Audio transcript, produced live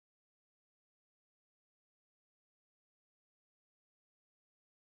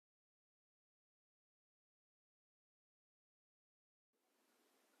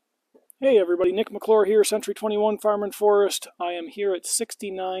Hey everybody, Nick McClure here, Century 21 Farm and Forest. I am here at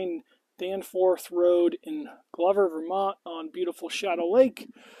 69 Danforth Road in Glover, Vermont on beautiful Shadow Lake.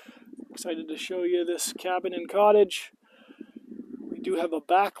 Excited to show you this cabin and cottage. We do have a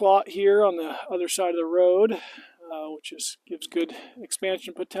back lot here on the other side of the road, which gives good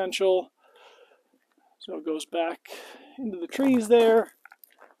expansion potential. So it goes back into the trees there.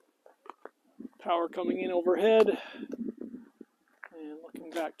 Power coming in overhead. And looking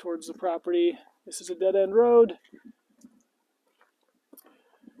back towards the property, this is a dead-end road.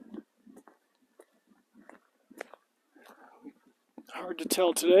 Hard to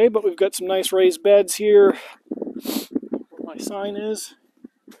tell today, but we've got some nice raised beds here where my sign is.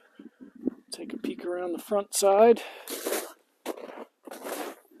 Take a peek around the front side.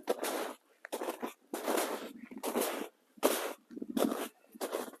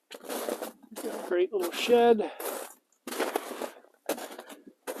 Got a great little shed.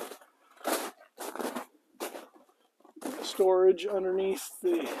 Storage underneath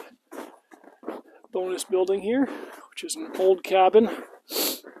the bonus building here, which is an old cabin.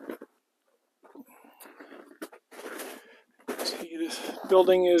 See, this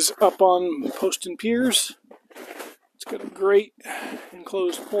building is up on posts and piers. It's got a great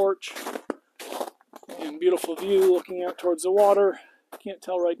enclosed porch and beautiful view looking out towards the water. Can't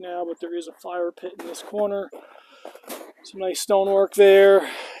tell right now, but there is a fire pit in this corner. Some nice stonework there.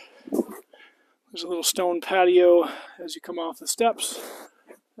 There's a little stone patio as you come off the steps,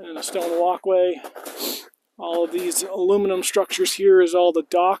 and a stone walkway. All of these aluminum structures here is all the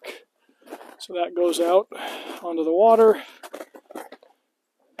dock, so that goes out onto the water.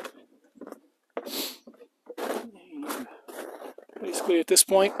 And basically at this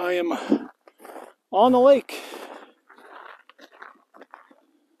point I am on the lake.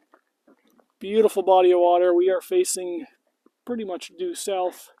 Beautiful body of water. We are facing pretty much due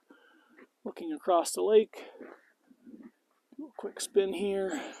south, looking across the lake. Do a quick spin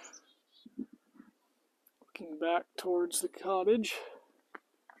here. Looking back towards the cottage.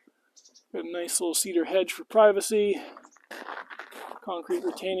 Got a nice little cedar hedge for privacy. Concrete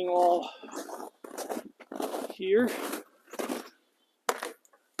retaining wall here.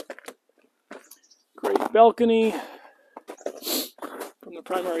 Great balcony from the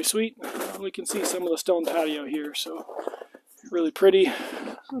primary suite. We can see some of the stone patio here, so really pretty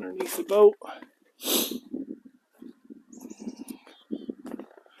underneath the boat.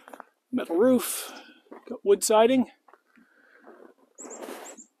 Metal roof, got wood siding.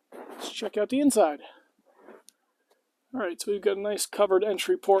 Let's check out the inside. Alright, so we've got a nice covered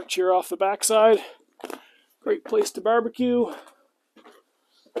entry porch here off the backside. Great place to barbecue.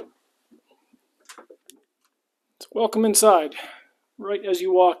 So welcome inside. Right as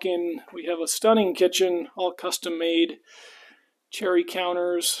you walk in, we have a stunning kitchen, all custom made. Cherry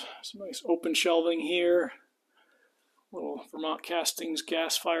counters, some nice open shelving here. Little Vermont Castings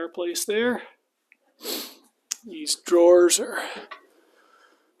gas fireplace there. These drawers are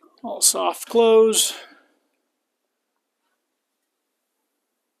all soft close.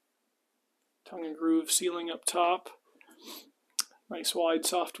 Tongue and groove ceiling up top. Nice wide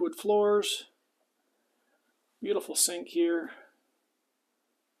softwood floors. Beautiful sink here.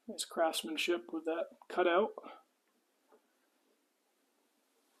 Nice craftsmanship with that cutout.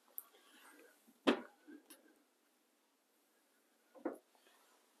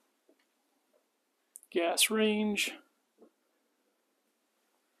 Gas range.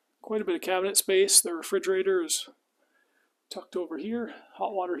 Quite a bit of cabinet space. The refrigerator is tucked over here.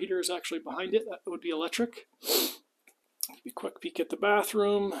 Hot water heater is actually behind it. That would be electric. Give you a quick peek at the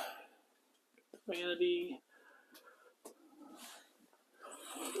bathroom. Vanity.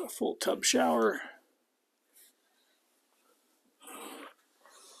 A full tub shower.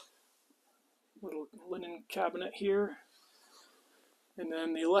 Little linen cabinet here. And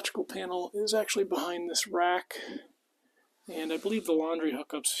then the electrical panel is actually behind this rack. And I believe the laundry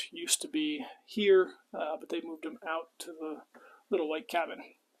hookups used to be here, but they moved them out to the little white cabin.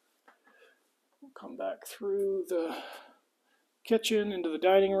 We'll come back through the kitchen into the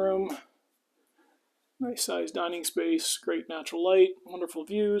dining room. Nice sized dining space, great natural light, wonderful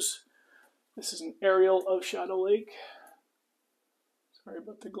views. This is an aerial of Shadow Lake. Sorry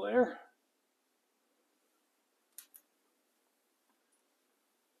about the glare.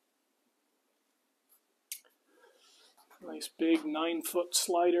 Nice big 9-foot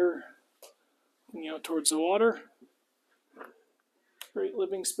slider looking out towards the water. Great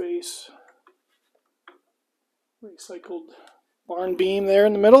living space. Recycled barn beam there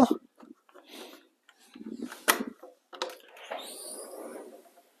in the middle.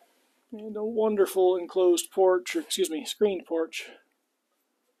 And a wonderful enclosed porch, or excuse me, screened porch.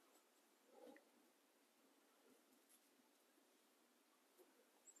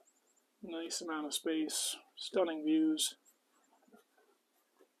 Nice amount of space, stunning views.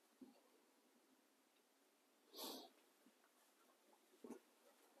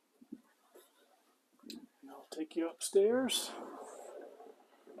 And I'll take you upstairs.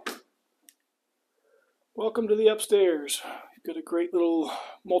 Welcome to the upstairs. You've got a great little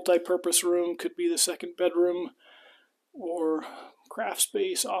multi-purpose room, could be the second bedroom or craft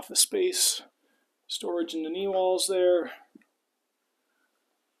space, office space, storage in the knee walls there.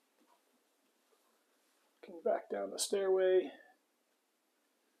 Looking back down the stairway.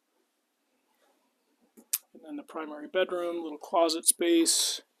 And then the primary bedroom, little closet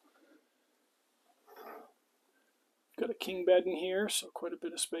space. Got a king bed in here, so quite a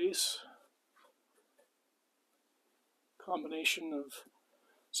bit of space. Combination of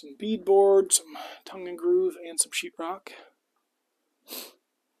some beadboard, some tongue and groove, and some sheetrock.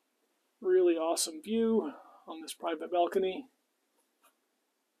 Really awesome view on this private balcony.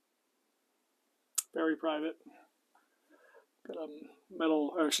 Very private. Got a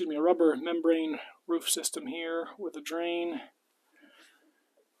rubber membrane roof system here with a drain.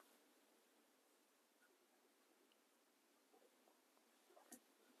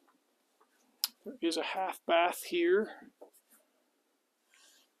 There is a half bath here.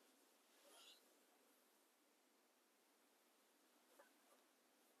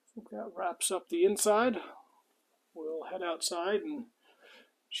 I think that wraps up the inside. We'll head outside and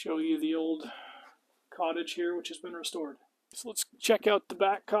show you the old cottage here, which has been restored. So let's check out the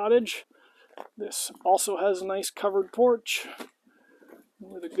back cottage. This also has a nice covered porch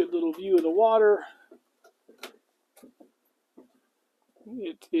with a good little view of the water.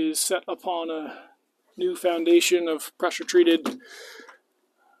 It is set upon a new foundation of pressure-treated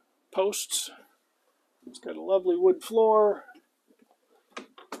posts. It's got a lovely wood floor.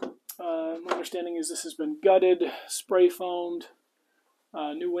 My understanding is this has been gutted, spray foamed,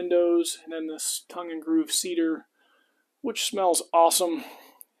 new windows, and then this tongue and groove cedar, which smells awesome.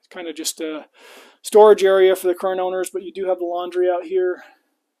 It's kind of just a storage area for the current owners, but you do have the laundry out here.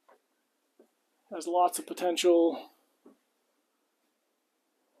 Has lots of potential.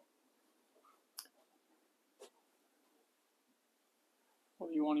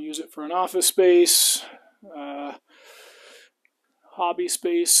 Whether you want to use it for an office space, hobby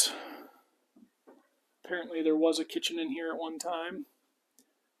space. Apparently there was a kitchen in here at one time.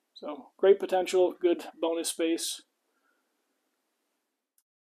 So great potential, good bonus space.